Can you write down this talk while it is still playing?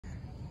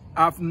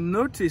I've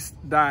noticed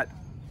that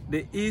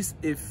there is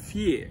a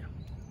fear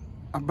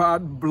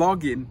about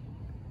blogging.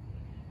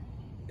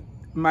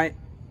 My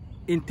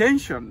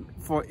intention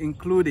for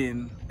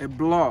including a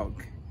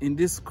blog in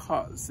this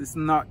course is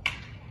not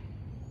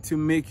to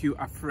make you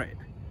afraid.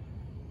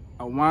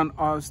 I want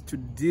us to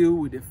deal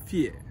with the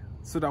fear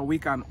so that we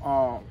can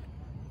all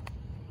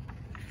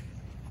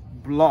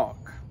blog.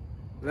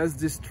 Let's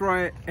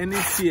destroy any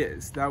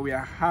fears that we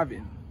are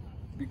having,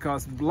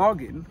 because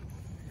blogging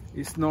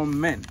is not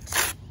meant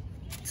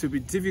to be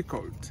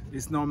difficult.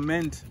 It's not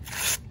meant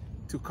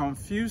to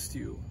confuse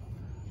you,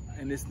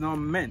 and it's not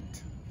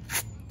meant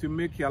to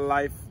make your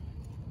life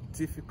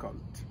difficult.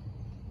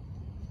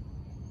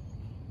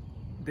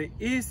 There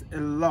is a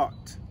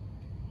lot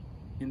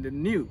in the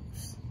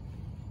news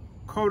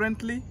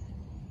currently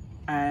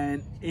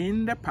and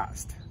in the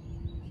past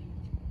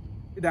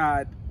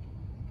that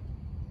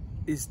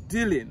is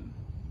dealing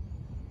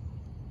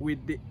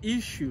with the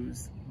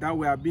issues that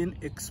we are being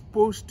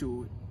exposed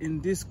to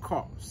in this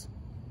course.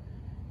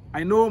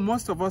 I know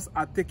most of us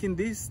are taking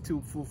this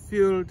to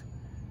fulfill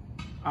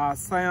our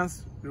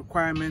science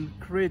requirement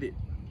credit.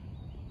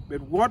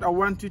 But what I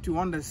want you to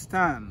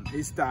understand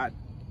is that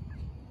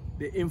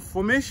the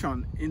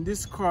information in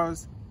this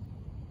course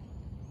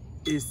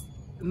is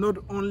not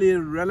only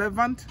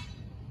relevant,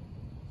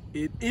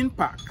 it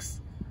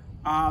impacts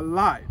our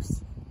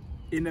lives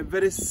in a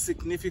very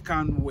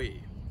significant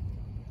way.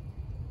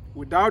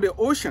 Without the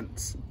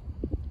oceans,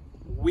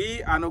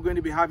 we are not going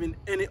to be having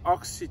any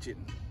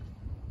oxygen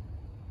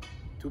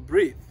to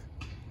breathe.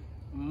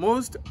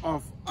 Most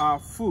of our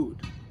food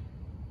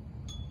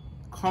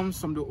comes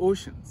from the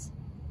oceans.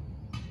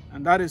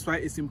 And that is why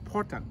it's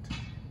important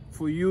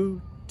for you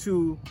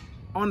to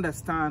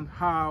understand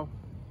how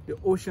the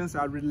oceans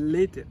are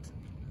related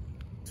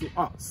to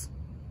us.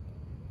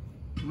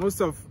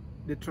 Most of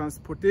the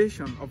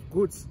transportation of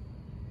goods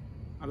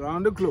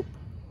around the globe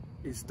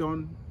is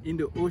done in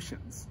the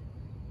oceans.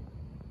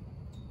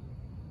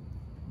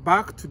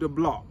 Back to the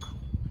blog.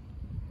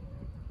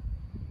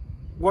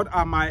 What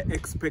are my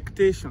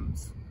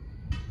expectations?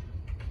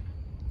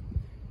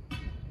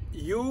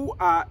 You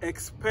are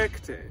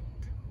expected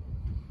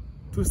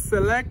to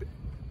select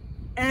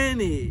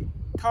any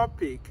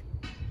topic,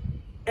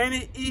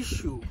 any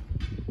issue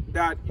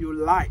that you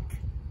like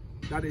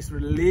that is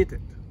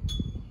related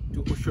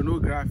to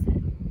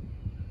oceanography.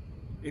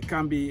 It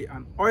can be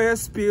an oil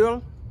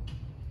spill,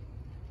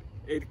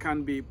 it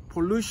can be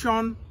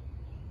pollution.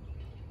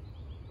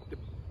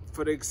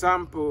 For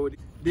example,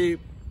 the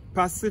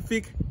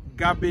Pacific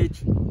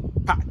garbage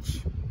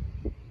patch.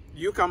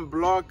 You can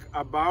blog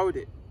about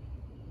it.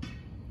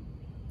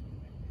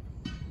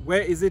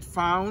 Where is it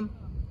found?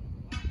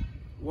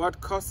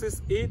 What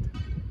causes it?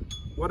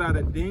 What are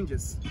the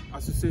dangers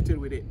associated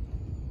with it?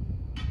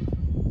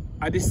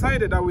 I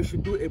decided that we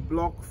should do a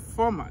blog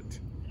format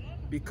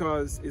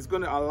because it's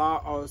going to allow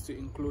us to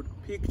include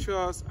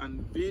pictures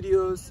and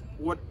videos,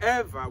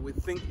 whatever we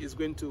think is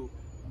going to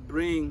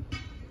bring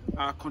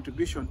our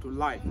contribution to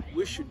life.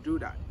 We should do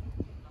that.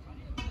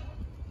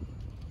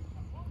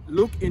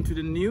 Look into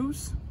the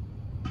news,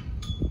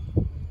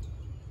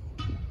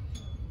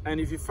 and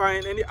if you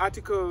find any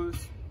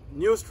articles,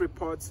 news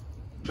reports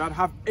that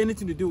have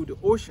anything to do with the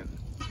ocean,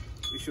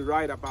 you should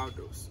write about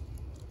those.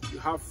 You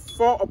have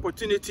 4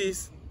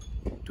 opportunities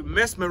to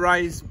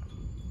mesmerize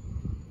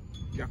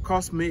your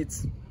course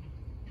mates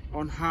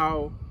on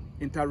how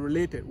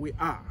interrelated we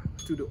are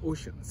to the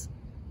oceans.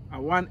 I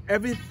want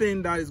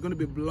everything that is going to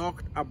be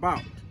blogged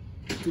about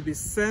to be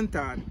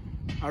centered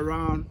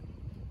around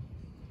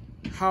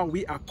how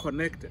we are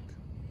connected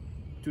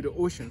to the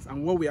oceans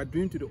and what we are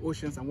doing to the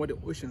oceans and what the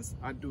oceans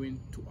are doing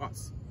to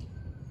us.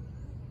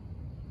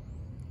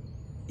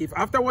 If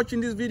after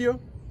watching this video,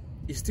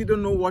 you still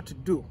don't know what to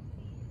do,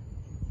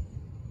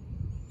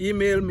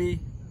 email me,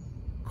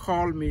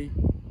 call me,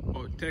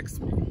 or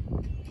text me.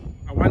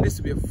 I want this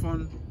to be a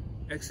fun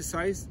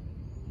exercise,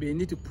 but you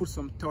need to put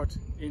some thought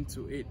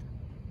into it.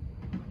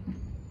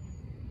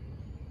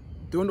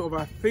 Don't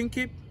overthink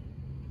it,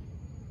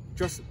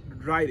 just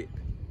write it.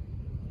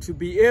 To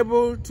be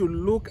able to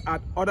look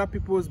at other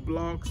people's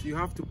blogs, you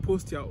have to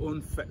post your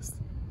own first.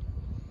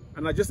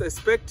 And I just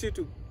expect you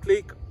to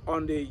click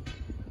on the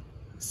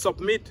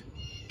submit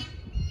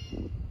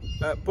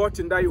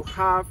button that you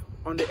have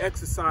on the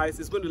exercise.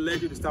 It's going to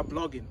let you to start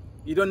blogging.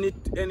 You don't need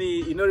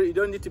any, you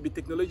don't need to be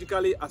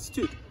technologically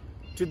astute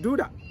to do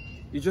that.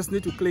 You just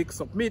need to click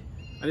submit,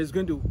 and it's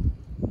going to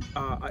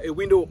a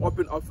window will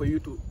open up for you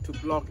to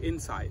blog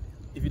inside.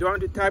 If you don't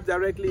want to type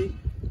directly,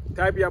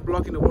 type your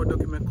blog in a Word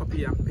document,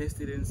 copy and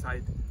paste it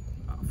inside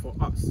for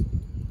us.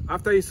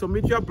 After you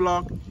submit your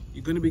blog,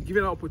 you're going to be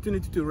given an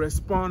opportunity to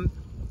respond,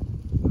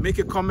 make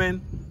a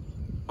comment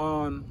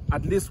on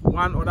at least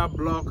one other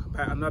blog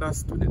by another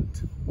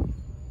student.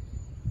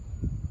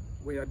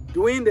 When you're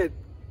doing the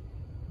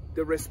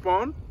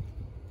response,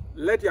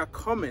 let your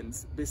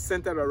comments be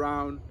centered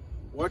around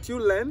what you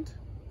learned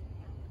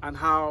and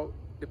how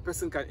the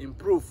person can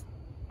improve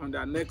on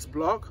their next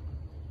blog.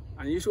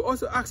 And you should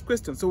also ask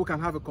questions so we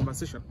can have a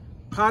conversation.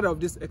 part of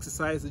this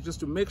exercise is just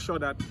to make sure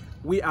that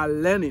we are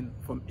learning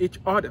from each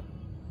other.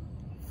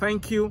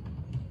 Thank you.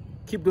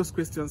 Keep those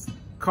questions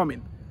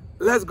coming.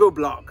 Let's go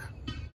blog.